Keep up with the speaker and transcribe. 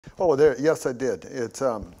Oh, there. Yes, I did. It's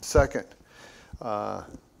Second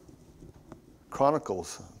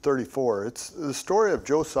Chronicles 34. It's the story of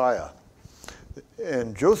Josiah,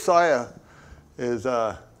 and Josiah is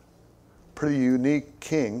a pretty unique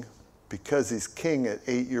king because he's king at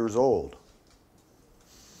 8 years old.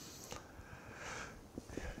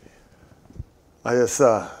 I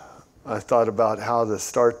thought about how to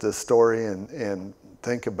start this story and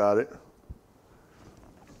think about it.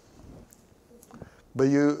 But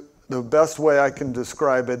the best way I can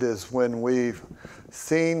describe it is when we've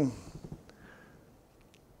seen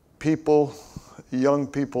people, young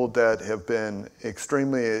people that have been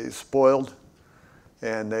extremely spoiled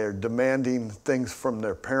and they're demanding things from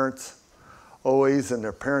their parents always, and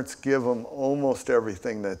their parents give them almost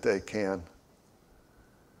everything that they can.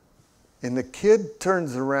 And the kid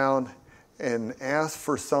turns around and asks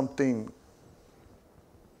for something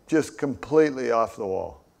just completely off the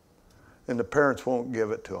wall. And the parents won't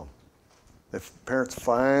give it to them. The parents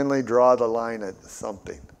finally draw the line at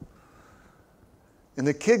something. And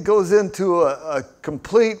the kid goes into a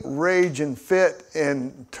complete rage and fit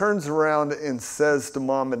and turns around and says to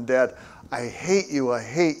mom and dad, "I hate you, I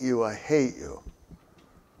hate you, I hate you."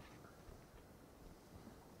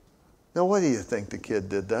 Now, what do you think the kid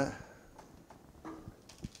did that?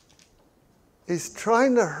 He's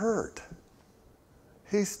trying to hurt.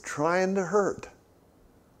 He's trying to hurt.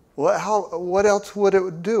 What else would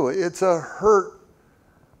it do? It's a hurt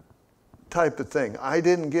type of thing. I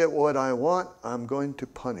didn't get what I want. I'm going to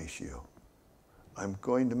punish you. I'm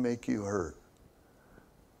going to make you hurt.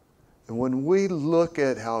 And when we look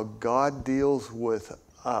at how God deals with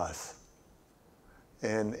us,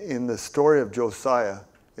 and in the story of Josiah,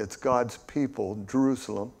 it's God's people,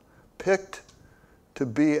 Jerusalem, picked to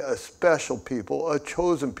be a special people, a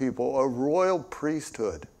chosen people, a royal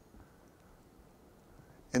priesthood.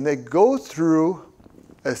 And they go through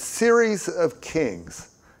a series of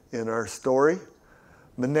kings in our story,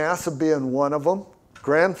 Manasseh being one of them,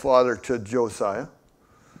 grandfather to Josiah.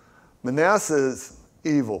 Manasseh is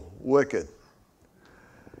evil, wicked.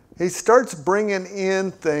 He starts bringing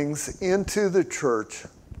in things into the church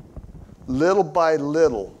little by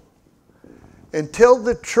little until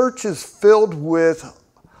the church is filled with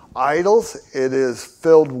idols. It is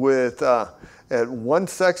filled with, at one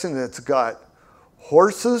section it's got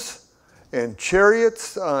horses and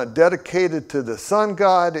chariots dedicated to the sun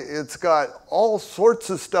god. It's got all sorts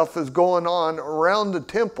of stuff is going on around the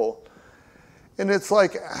temple. And it's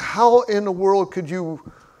like, how in the world could you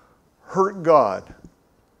hurt God?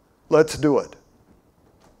 Let's do it.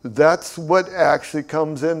 That's what actually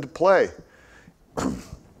comes into play.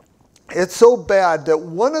 It's so bad that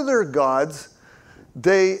one of their gods,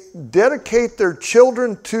 they dedicate their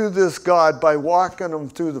children to this god by walking them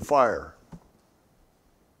through the fire.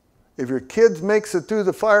 If your kid makes it through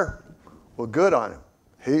the fire, well, good on him.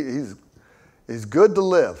 He's good to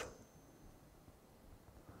live.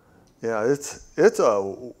 Yeah, it's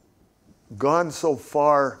gone so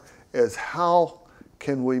far as how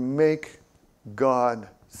can we make God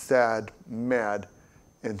sad, mad,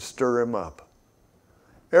 and stir him up.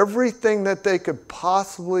 Everything that they could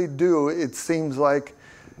possibly do, it seems like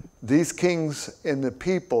these kings and the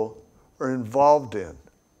people are involved in.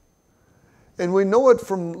 And we know it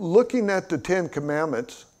from looking at the Ten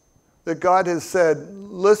Commandments that God has said,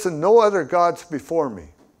 listen, no other gods before me.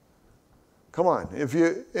 Come on.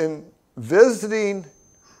 In visiting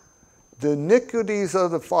the iniquities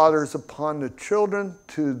of the fathers upon the children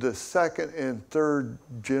to the second and third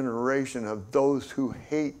generation of those who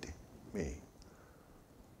hate me.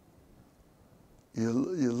 You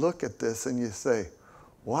look at this and you say,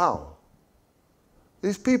 wow,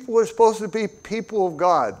 these people are supposed to be people of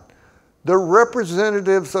God. They're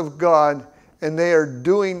representatives of God, and they are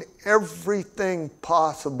doing everything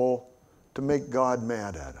possible to make God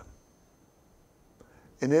mad at them.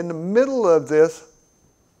 And in the middle of this,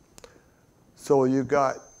 so you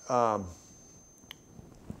got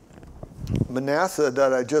Manasseh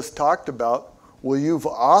that I just talked about. Well, you've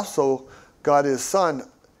also got his son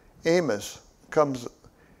Amos, comes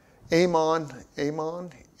Amon,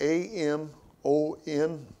 A-M-O-N,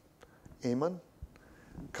 Amon,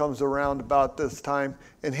 comes around about this time,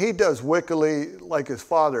 and he does wickedly like his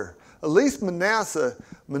father. At least Manasseh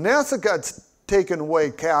got taken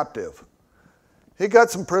away captive. He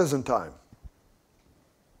got some prison time.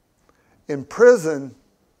 In prison,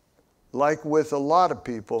 like with a lot of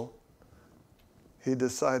people, he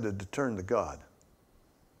decided to turn to God.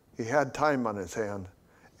 He had time on his hand,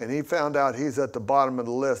 and he found out he's at the bottom of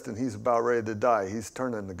the list and he's about ready to die. He's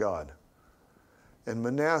turning to God. And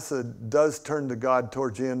Manasseh does turn to God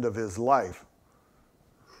towards the end of his life.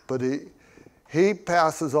 But he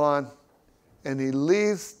passes on and he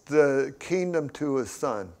leaves the kingdom to his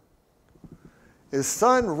son. His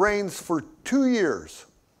son reigns for 2 years,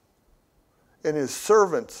 and his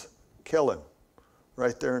servants kill him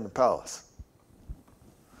right there in the palace.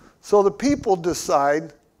 So the people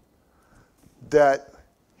decide that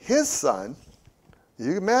his son,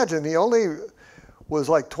 you imagine he only was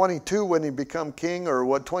like 22 when he became king,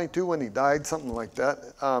 or 22 when he died, something like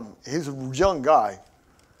that. He's a young guy.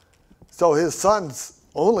 So his son's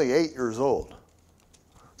only 8 years old.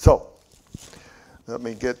 So let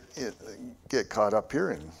me get caught up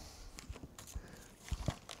here and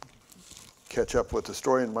catch up with the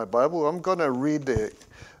story in my Bible. I'm going to read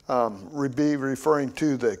be referring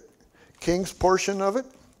to the King's portion of it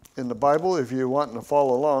in the Bible if you're wanting to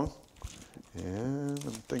follow along. And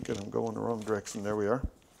I'm thinking I'm going the wrong direction. There we are.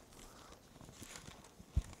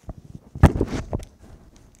 Sorry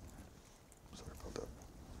about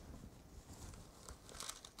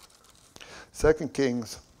that. 2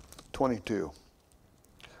 Kings 22.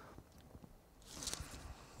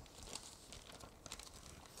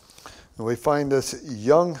 And we find this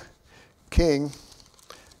young king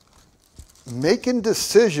making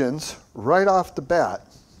decisions right off the bat.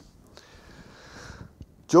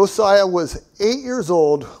 Josiah was 8 years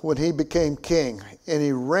old when he became king, and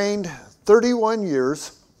he reigned 31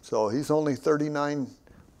 years, so he's only 39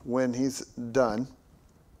 when he's done,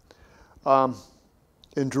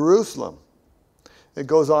 in Jerusalem. It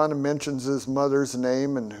goes on and mentions his mother's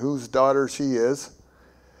name and whose daughter she is.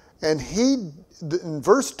 And he, in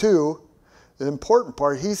verse 2, the important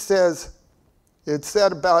part, he says, it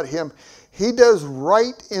said about him, he does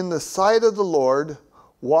right in the sight of the Lord,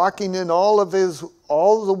 walking in all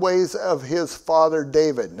the ways of his father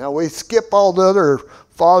David. Now we skip all the other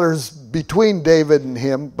fathers between David and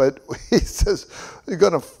him, but he says you're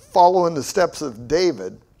going to follow in the steps of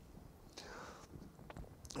David.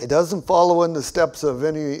 He doesn't follow in the steps of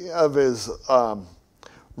any of his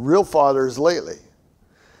real fathers lately.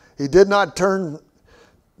 He did not turn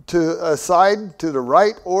aside to the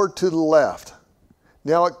right or to the left.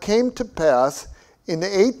 Now it came to pass in the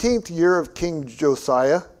 18th year of King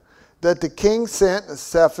Josiah that the king sent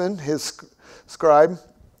Shaphan, his scribe,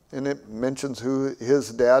 and it mentions who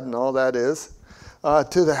his dad and all that is,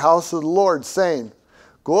 to the house of the Lord, saying,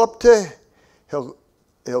 go up to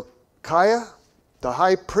Hilkiah, the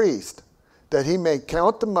high priest, that he may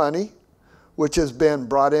count the money which has been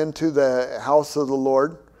brought into the house of the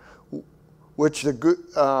Lord, which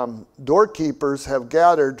the doorkeepers have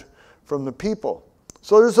gathered from the people.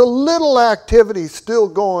 So there's a little activity still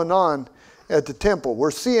going on at the temple. We're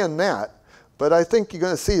seeing that, but I think you're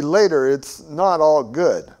going to see later it's not all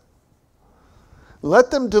good. Let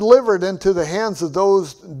them deliver it into the hands of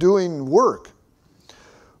those doing work,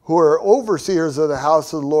 who are overseers of the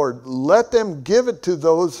house of the Lord. Let them give it to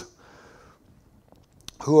those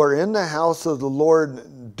who are in the house of the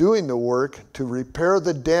Lord doing the work to repair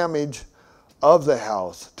the damage of the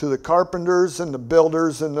house, to the carpenters and the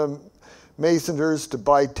builders and the masoners to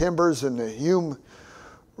buy timbers and to hew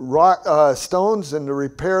stones and to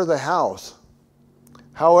repair the house.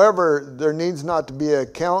 However, there needs not to be an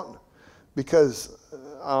account, because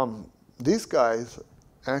these guys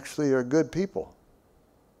actually are good people.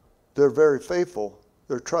 They're very faithful.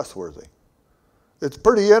 They're trustworthy. It's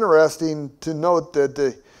pretty interesting to note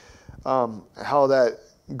that how that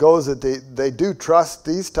goes, that they do trust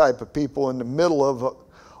these type of people in the middle of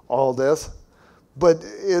all this. But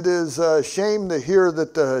it is a shame to hear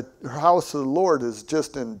that the house of the Lord is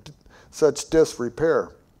just in such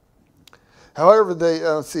disrepair. However,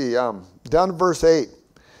 down to verse 8.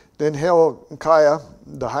 Then Hilkiah,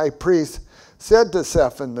 the high priest, said to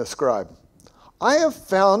Shaphan the scribe, I have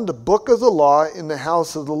found the book of the law in the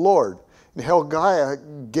house of the Lord. And Hilkiah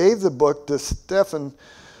gave the book to Shaphan,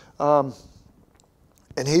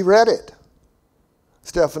 and he read it.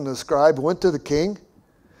 Shaphan the scribe went to the king,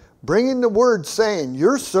 bringing the word, saying,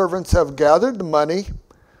 your servants have gathered the money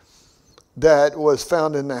that was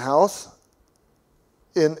found in the house,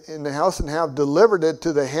 in the house, and have delivered it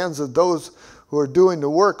to the hands of those who are doing the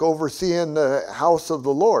work, overseeing the house of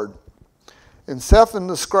the Lord. And Shaphan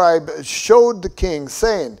the scribe showed the king,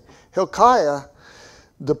 saying, Hilkiah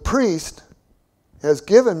the priest has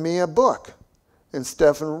given me a book. And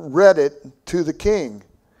Shaphan read it to the king.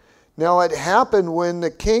 Now it happened when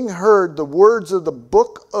the king heard the words of the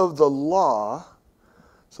book of the law.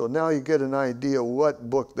 So now you get an idea what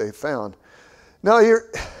book they found. Now you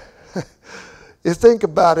think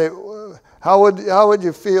about it. How would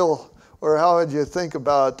you feel, or how would you think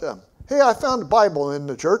about, hey, I found a Bible in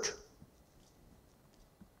the church.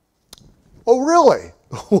 Oh, really?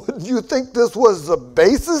 Would you think this was the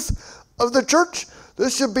basis of the church.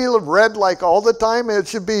 This should be read like all the time. It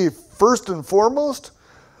should be first and foremost.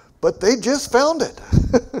 But they just found it.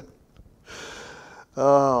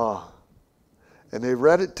 Oh, and they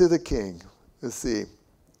read it to the king. Let's see,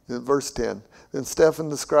 in verse 10. Then Stephen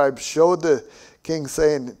the scribe showed the king,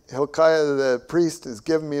 saying, Hilkiah the priest has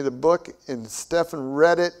given me the book. And Stephen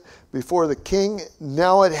read it before the king.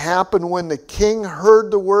 Now it happened when the king heard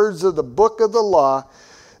the words of the book of the law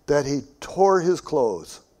that he tore his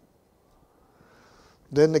clothes.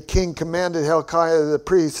 Then the king commanded Hilkiah the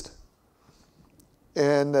priest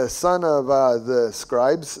and the son of the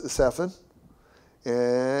scribes, Shaphan,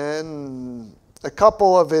 and a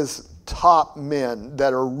couple of his top men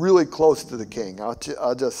that are really close to the king.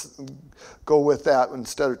 I'll just go with that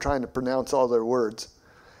instead of trying to pronounce all their words.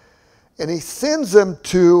 And he sends them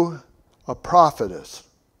to a prophetess.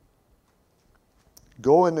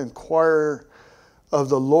 Go and inquire of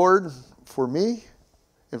the Lord for me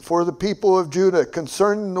and for the people of Judah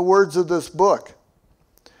concerning the words of this book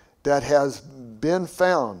that has been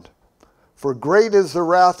found. For great is the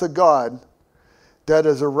wrath of God that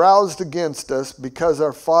is aroused against us, because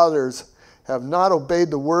our fathers have not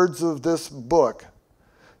obeyed the words of this book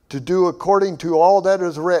to do according to all that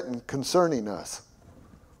is written concerning us.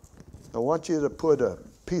 I want you to put a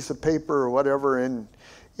piece of paper or whatever in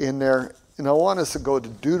there, and I want us to go to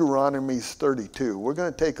Deuteronomy 32. We're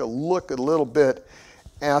going to take a look a little bit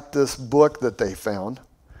at this book that they found,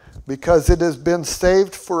 because it has been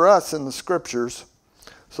saved for us in the scriptures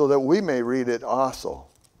so that we may read it also.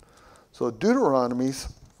 So Deuteronomy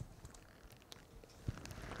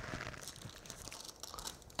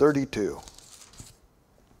 32.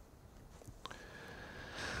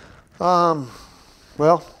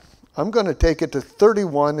 Well, I'm going to take it to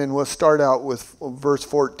 31, and we'll start out with verse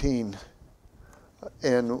 14,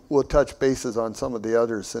 and we'll touch bases on some of the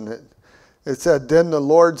others. And it said, Then the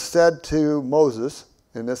Lord said to Moses,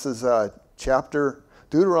 and this is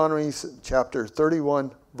Deuteronomy chapter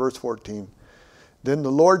 31, verse 14. Then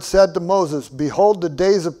the Lord said to Moses, Behold, the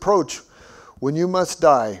days approach when you must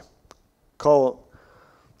die.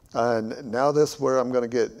 And now this is where I'm going to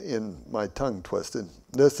get in my tongue twisted.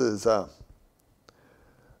 This is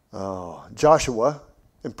Joshua,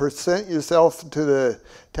 and present yourself to the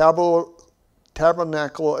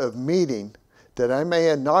tabernacle of meeting, that I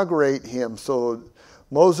may inaugurate him. So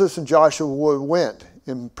Moses and Joshua went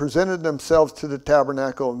and presented themselves to the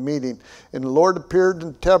tabernacle of meeting. And the Lord appeared in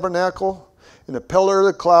the tabernacle in a pillar of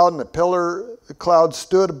the cloud, and the pillar of the cloud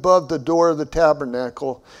stood above the door of the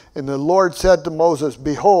tabernacle. And the Lord said to Moses,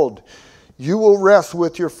 Behold, you will rest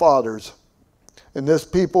with your fathers, and this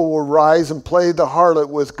people will rise and play the harlot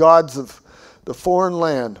with gods of the foreign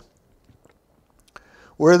land,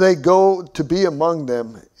 where they go to be among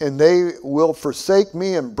them, and they will forsake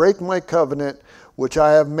me and break my covenant which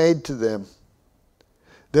I have made to them.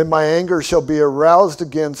 Then my anger shall be aroused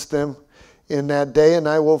against them in that day, and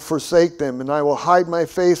I will forsake them, and I will hide my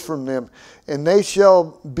face from them, and they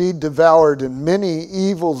shall be devoured, and many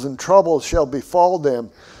evils and troubles shall befall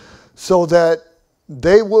them, so that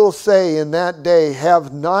they will say in that day,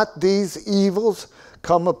 Have not these evils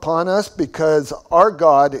come upon us, because our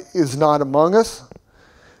God is not among us?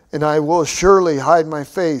 And I will surely hide my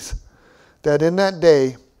face, that in that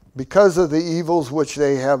day, because of the evils which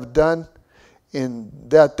they have done, in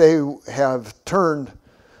that they have turned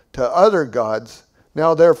to other gods.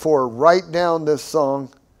 Now therefore write down this song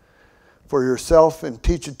for yourself and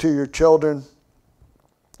teach it to your children.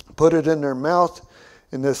 Put it in their mouth,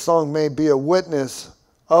 and this song may be a witness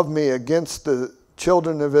of me against the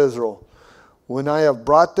children of Israel, when I have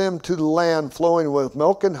brought them to the land flowing with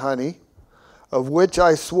milk and honey, of which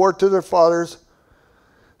I swore to their fathers.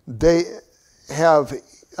 They have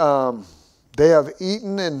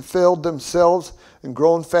eaten and filled themselves and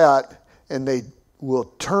grown fat, and they will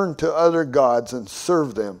turn to other gods and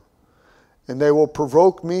serve them. And they will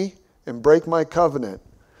provoke me and break my covenant.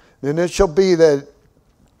 Then it shall be that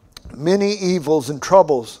many evils and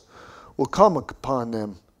troubles will come upon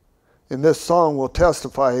them, and this song will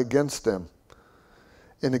testify against them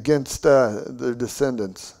and against their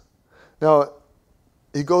descendants. Now,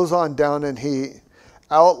 he goes on down and he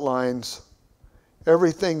outlines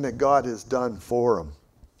everything that God has done for them.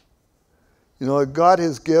 You know, God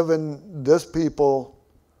has given this people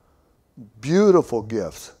beautiful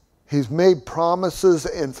gifts. He's made promises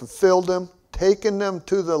and fulfilled them, taken them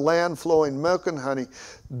to the land flowing milk and honey.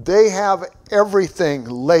 They have everything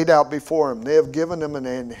laid out before them. They have given them an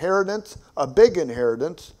inheritance, a big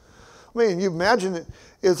inheritance. I mean, you imagine it,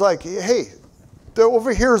 it's like, hey,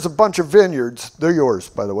 over here is a bunch of vineyards. They're yours,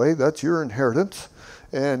 by the way. That's your inheritance.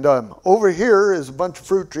 And over here is a bunch of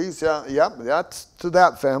fruit trees. Yeah, that's to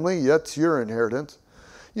that family. That's your inheritance.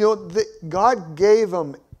 You know, God gave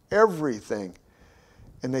them everything,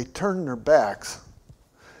 and they turned their backs.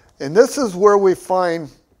 And this is where we find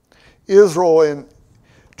Israel in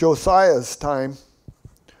Josiah's time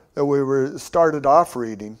that we were started off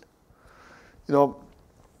reading. You know,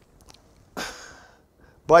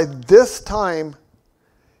 by this time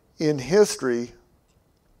in history,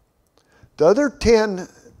 the other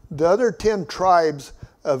 10 tribes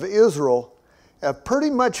of Israel have pretty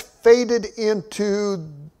much faded into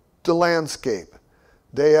the landscape.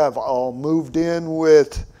 They have all moved in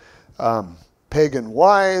with pagan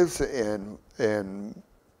wives and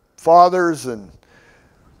fathers and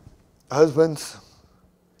husbands.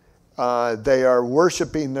 They are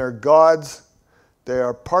worshiping their gods. They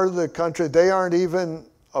are part of the country. They aren't even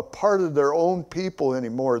a part of their own people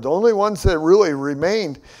anymore. The only ones that really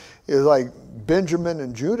remained is like Benjamin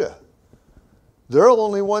and Judah. They're the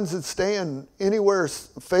only ones that stay anywhere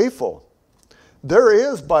faithful. There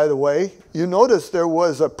is, by the way, you notice there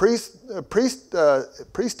was a priestess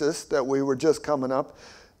that we were just coming up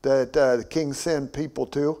that the king sent people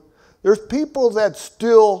to. There's people that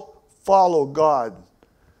still follow God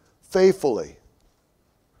faithfully.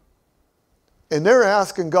 And they're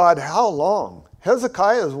asking God, how long?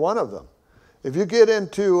 Hezekiah is one of them. If you get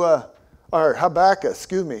into, or Habakkuk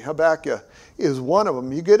is one of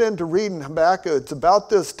them. You get into reading Habakkuk, it's about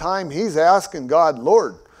this time he's asking God,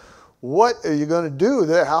 Lord, what are you going to do?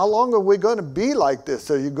 How long are we going to be like this?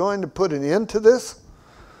 Are you going to put an end to this?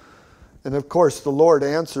 And of course the Lord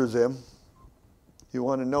answers him. You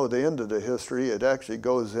want to know the end of the history, it actually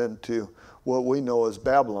goes into what we know as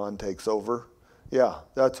Babylon takes over. Yeah,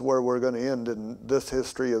 that's where we're going to end in this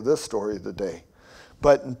history of this story of the day.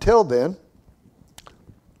 But until then,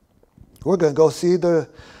 we're going to go see the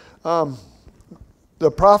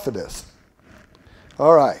prophetess.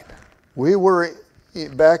 All right. We were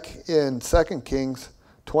back in 2 Kings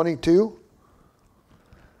 22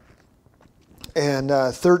 and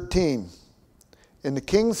 13. And the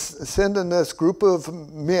king's sending this group of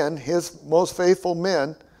men, his most faithful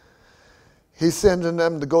men, he's sending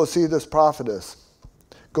them to go see this prophetess.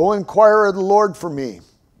 Go inquire of the Lord for me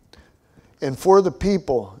and for the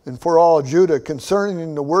people and for all Judah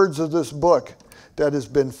concerning the words of this book that has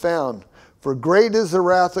been found. For great is the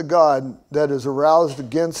wrath of God that is aroused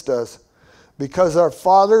against us, because our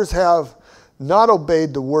fathers have not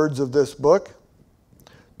obeyed the words of this book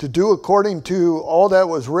to do according to all that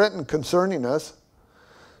was written concerning us.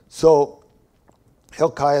 So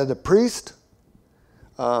Hilkiah the priest,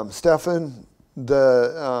 Stephan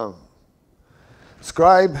the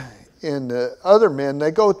scribe, and the other men,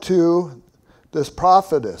 they go to this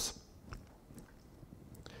prophetess.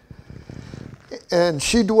 And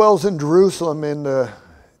she dwells in Jerusalem in the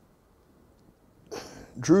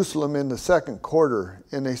second quarter.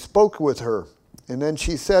 And they spoke with her. And then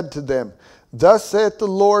she said to them, Thus saith the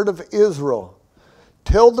Lord of Israel,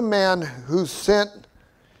 tell the man who sent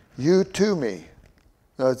you to me.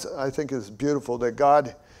 Now I think it's beautiful that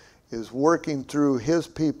God is working through his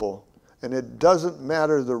people. And it doesn't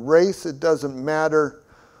matter the race. It doesn't matter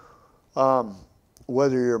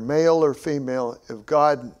whether you're male or female. If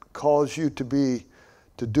God calls you to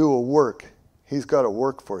do a work, he's got a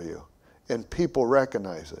work for you. And people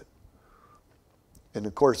recognize it. And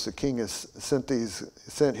of course the king has sent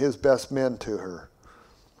his best men to her.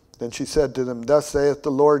 Then she said to them, Thus saith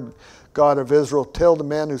the Lord God of Israel, tell the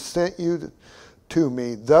man who sent you to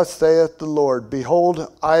me, Thus saith the Lord,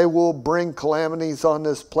 Behold, I will bring calamities on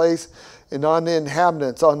this place and on the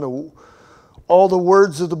inhabitants, on all the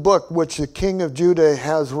words of the book which the king of Judah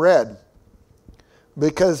has read,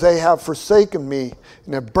 because they have forsaken me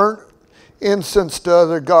and have burnt incense to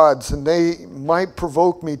other gods, and they might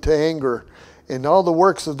provoke me to anger in all the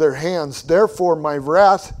works of their hands. Therefore my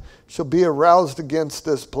wrath shall be aroused against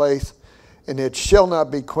this place, and it shall not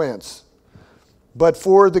be quenched. But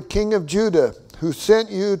for the king of Judah, who sent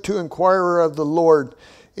you to inquire of the Lord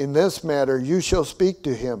in this matter, you shall speak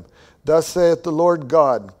to him. Thus saith the Lord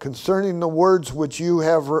God, concerning the words which you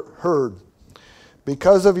have heard.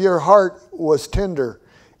 Because of your heart was tender,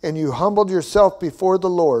 and you humbled yourself before the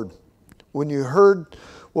Lord, when you heard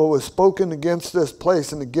what was spoken against this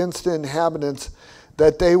place and against the inhabitants,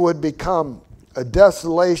 that they would become a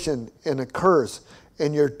desolation and a curse,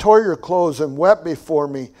 and you tore your clothes and wept before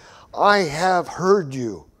me, I have heard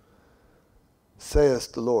you,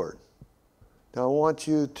 saith the Lord. Now I want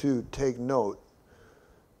you to take note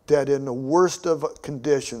that in the worst of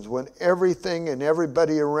conditions, when everything and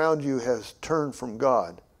everybody around you has turned from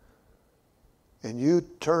God, and you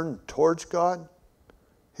turn towards God,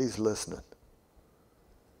 he's listening.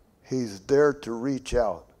 He's there to reach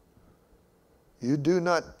out. You do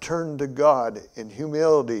not turn to God in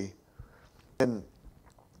humility and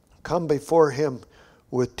come before Him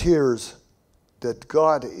with tears that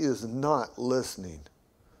God is not listening.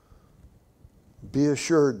 Be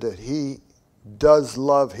assured that He does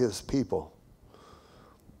love His people.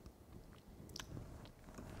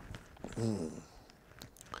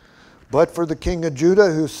 But for the king of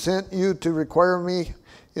Judah who sent you to require me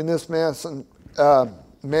in this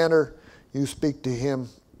manner, you speak to him.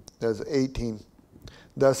 That's 18.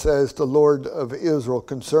 Thus says the Lord of Israel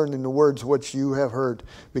concerning the words which you have heard,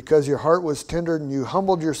 because your heart was tender and you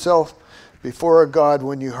humbled yourself before a God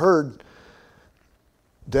when you heard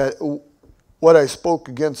that what I spoke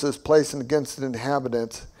against this place and against the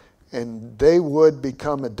inhabitants, and they would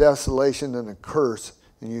become a desolation and a curse,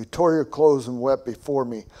 and you tore your clothes and wept before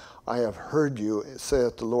me. I have heard you,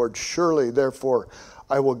 saith the Lord. Surely, therefore,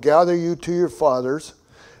 I will gather you to your fathers,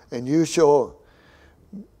 and you shall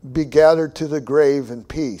be gathered to the grave in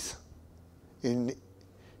peace. In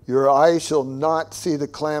your eyes shall not see the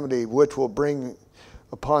calamity which will bring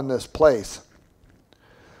upon this place.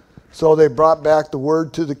 So they brought back the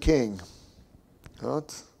word to the king. Well,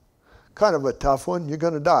 it's kind of a tough one. You're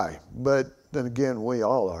going to die. But then again, we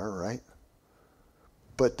all are, right?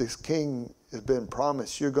 But this king has been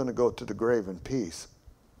promised you're going to go to the grave in peace.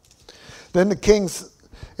 Then the kings,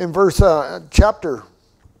 in chapter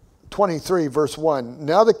 23, verse 1,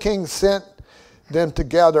 now the king sent them to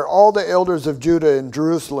gather all the elders of Judah and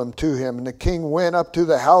Jerusalem to him. And the king went up to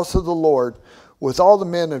the house of the Lord with all the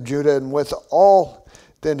men of Judah and with all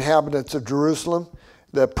the inhabitants of Jerusalem,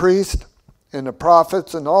 the priests and the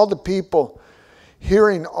prophets and all the people,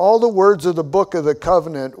 hearing all the words of the book of the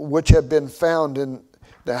covenant which had been found in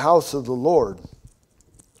the house of the Lord.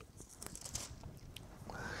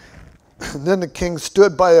 And then the king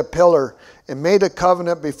stood by a pillar and made a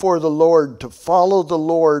covenant before the Lord to follow the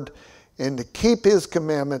Lord and to keep his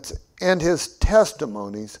commandments and his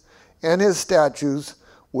testimonies and his statutes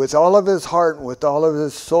with all of his heart and with all of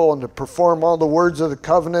his soul, and to perform all the words of the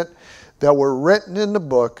covenant that were written in the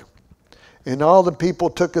book. And all the people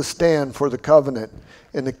took a stand for the covenant.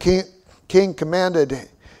 And the king commanded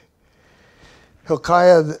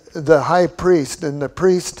Hilkiah the high priest and the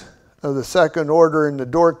priest of the second order and the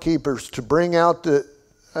doorkeepers to bring out of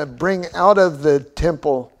the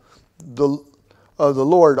temple of the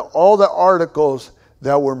Lord all the articles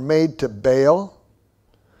that were made to Baal,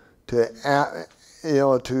 there's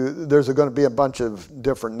going to be a bunch of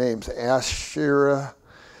different names, Asherah,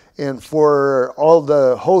 and for all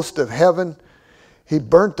the host of heaven. He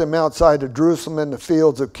burnt them outside of Jerusalem in the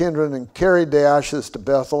fields of Kindred and carried the ashes to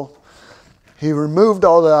Bethel. He removed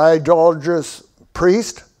all the idolatrous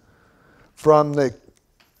priests from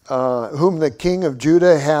whom the king of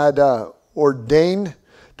Judah had ordained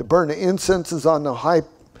to burn the incenses on the high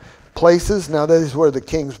places. Now these were the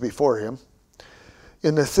kings before him.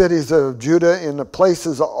 In the cities of Judah, in the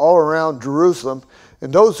places all around Jerusalem,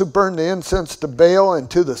 and those who burned the incense to Baal and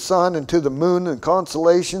to the sun and to the moon and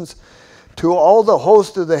constellations, to all the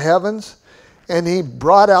host of the heavens. And he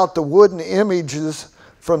brought out the wooden images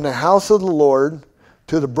from the house of the Lord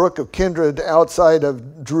to the brook of Kindred outside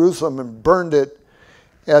of Jerusalem and burned it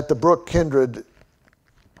at the brook Kindred.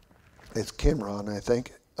 It's Qumran, I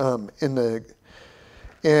think.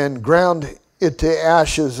 And ground it to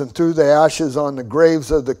ashes and threw the ashes on the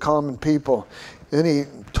graves of the common people. And he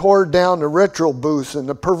tore down the ritual booths and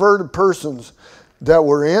the perverted persons that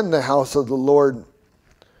were in the house of the Lord,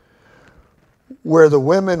 where the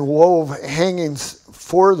women wove hangings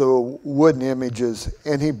for the wooden images.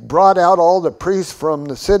 And he brought out all the priests from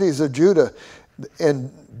the cities of Judah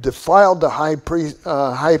and defiled the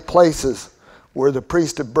high places where the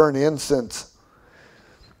priests had burned incense.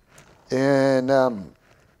 And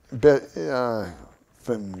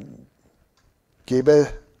from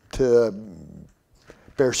Geba to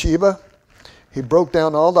Beersheba, he broke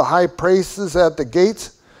down all the high places at the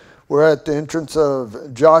gates, were at the entrance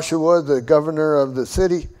of Joshua, the governor of the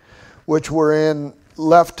city, which were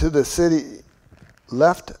left of the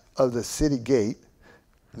city gate.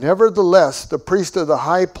 Nevertheless, the priests of the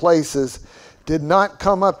high places did not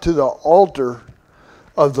come up to the altar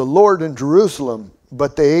of the Lord in Jerusalem,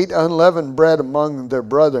 but they ate unleavened bread among their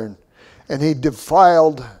brethren. And he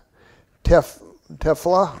defiled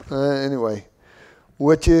Teflah,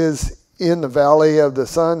 which is in the valley of the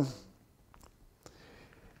sun,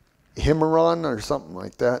 Himmeron or something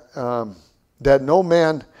like that, that no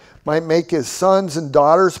man might make his sons and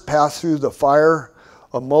daughters pass through the fire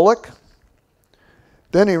of Moloch.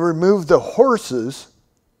 Then he removed the horses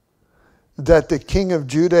that the king of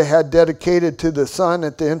Judah had dedicated to the sun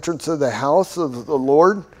at the entrance of the house of the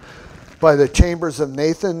Lord, by the chambers of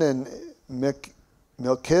Nathan and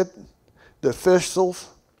Melchizedek, the officials,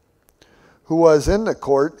 who was in the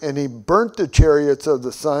court, and he burnt the chariots of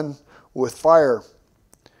the sun with fire.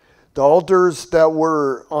 The altars that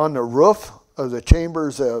were on the roof of the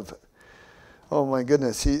chambers of, oh my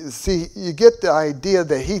goodness, you get the idea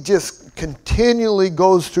that he just continually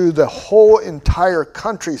goes through the whole entire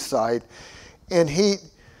countryside, and he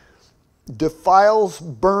defiles,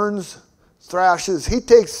 burns, thrashes. He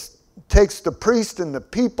takes the priest and the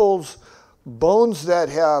people's bones that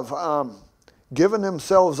have given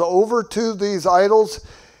themselves over to these idols.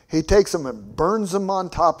 He takes them and burns them on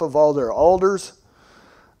top of all their altars.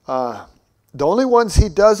 The only ones he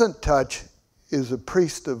doesn't touch is the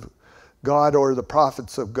priest of God or the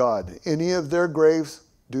prophets of God. Any of their graves,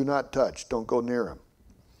 do not touch. Don't go near them.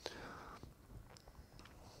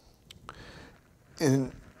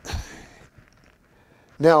 And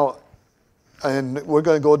now, and we're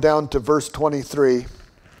going to go down to verse 23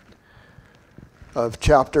 of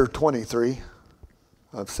chapter 23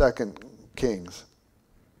 of 2 Kings.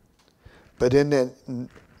 But in the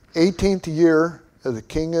 18th year of the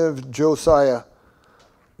king of Josiah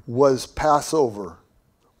was Passover,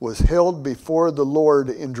 was held before the Lord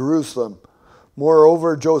in Jerusalem.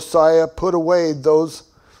 Moreover, Josiah put away those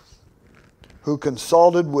who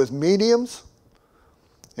consulted with mediums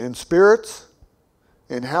and spirits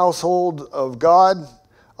and household of God,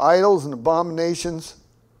 idols and abominations.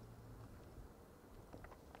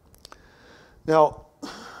 Now,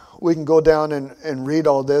 we can go down and read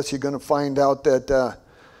all this. You're going to find out that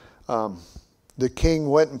the king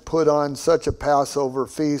went and put on such a Passover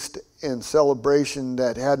feast and celebration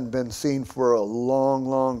that hadn't been seen for a long,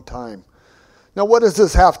 long time. Now, what does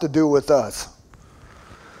this have to do with us?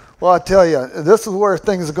 Well, I'll tell you, this is where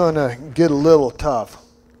things are going to get a little tough.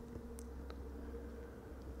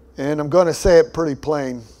 And I'm going to say it pretty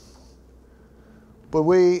plain. But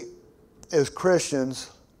we, as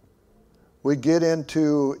Christians, we get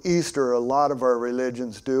into Easter, a lot of our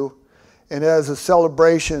religions do, and as a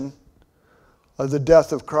celebration of the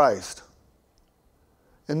death of Christ.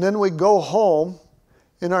 And then we go home,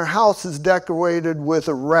 and our house is decorated with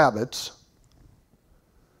rabbits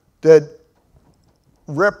that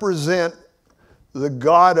represent the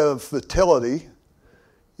god of fertility.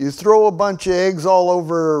 You throw a bunch of eggs all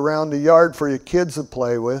over around the yard for your kids to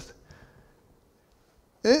play with.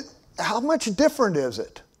 How much different is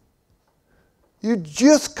it? You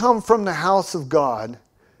just come from the house of God,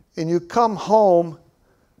 and you come home,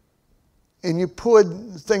 and you put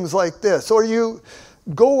things like this. Or you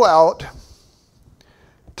go out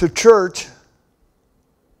to church,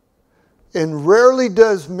 and rarely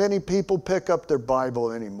does many people pick up their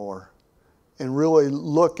Bible anymore and really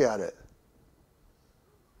look at it.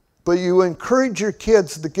 But you encourage your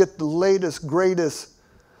kids to get the latest, greatest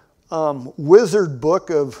wizard book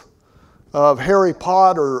of Harry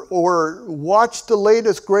Potter, or watch the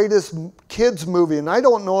latest, greatest kids movie. And I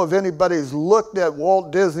don't know if anybody's looked at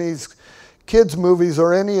Walt Disney's kids movies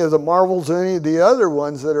or any of the Marvels or any of the other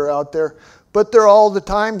ones that are out there, but they're all the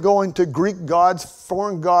time going to Greek gods,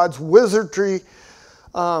 foreign gods, wizardry,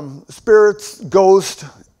 spirits, ghosts.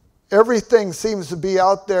 Everything seems to be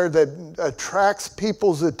out there that attracts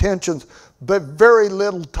people's attentions, but very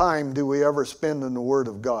little time do we ever spend in the Word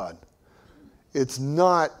of God. It's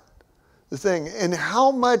not the thing. And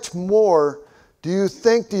how much more do you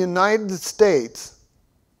think the United States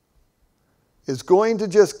is going to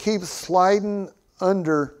just keep sliding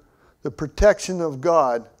under the protection of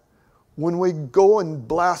God when we go and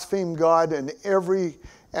blaspheme God in every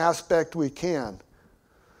aspect we can?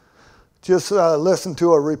 Just listened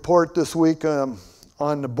to a report this week on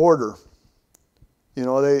the border. You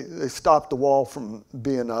know, they stopped the wall from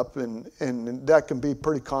being up, and that can be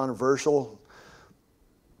pretty controversial,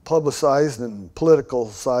 publicized and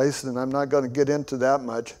politicalized, and I'm not going to get into that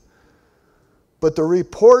much. But the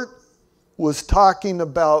report was talking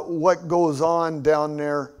about what goes on down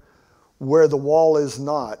there where the wall is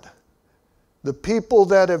not. The people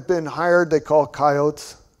that have been hired, they call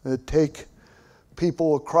coyotes, that take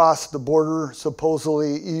people across the border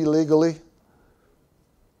supposedly illegally.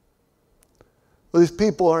 Well, these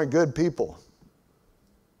people aren't good people.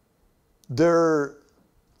 They're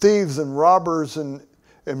thieves and robbers and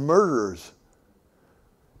murderers.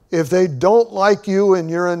 If they don't like you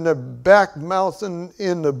and you're in the back mouth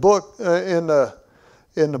in the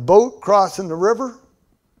boat crossing the river,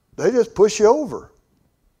 they just push you over.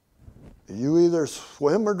 You either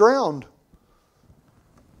swim or drown.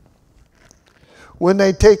 When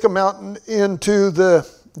they take them out into the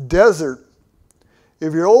desert,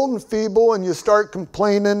 if you're old and feeble and you start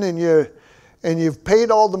complaining and you've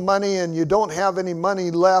paid all the money and you don't have any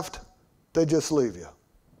money left, they just leave you.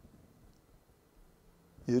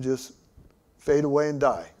 You just fade away and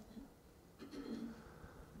die.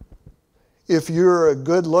 If you're a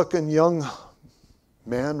good-looking young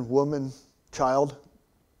man, woman, child,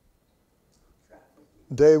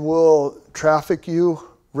 they will traffic you,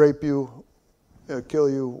 rape you, kill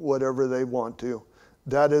you, whatever they want to.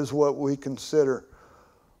 That is what we consider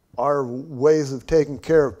our ways of taking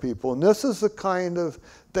care of people. And this is the kind of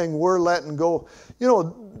thing we're letting go. You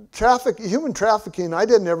know, human trafficking, I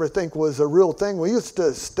didn't ever think was a real thing. We used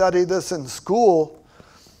to study this in school,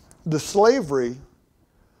 the slavery,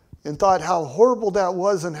 and thought how horrible that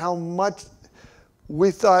was and how much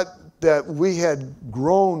we thought that we had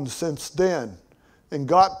grown since then and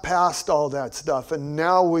got past all that stuff. And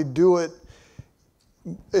now we do it.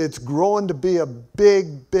 It's growing to be a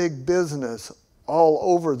big, big business all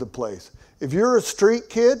over the place. If you're a street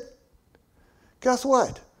kid, guess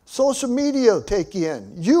what? Social media will take you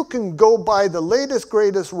in. You can go by the latest,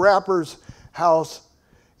 greatest rapper's house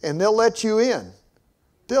and they'll let you in.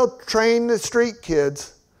 They'll train the street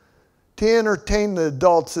kids to entertain the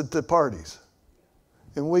adults at the parties.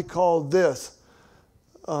 And we call this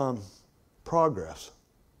progress.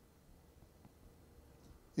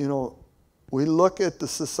 You know, we look at the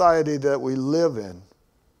society that we live in,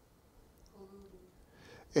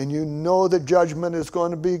 and you know the judgment is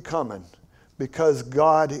going to be coming because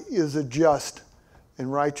God is a just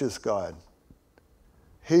and righteous God.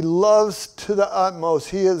 He loves to the utmost.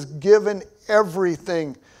 He has given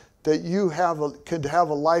everything that you could have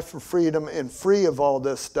a life of freedom and free of all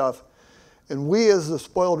this stuff. And we as the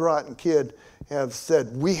spoiled, rotten kid have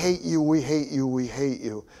said, we hate you, we hate you, we hate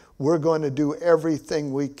you. We're going to do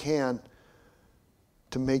everything we can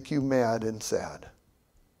to make you mad and sad.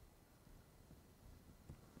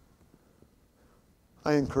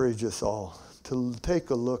 I encourage us all to take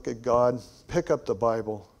a look at God, pick up the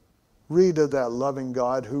Bible, read of that loving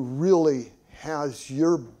God who really has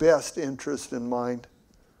your best interest in mind,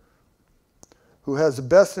 who has the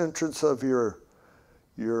best interests of your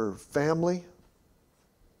family.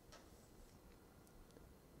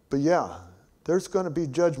 But yeah, there's going to be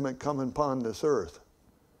judgment coming upon this earth.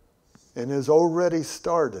 And has already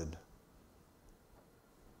started.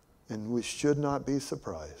 And we should not be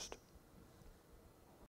surprised.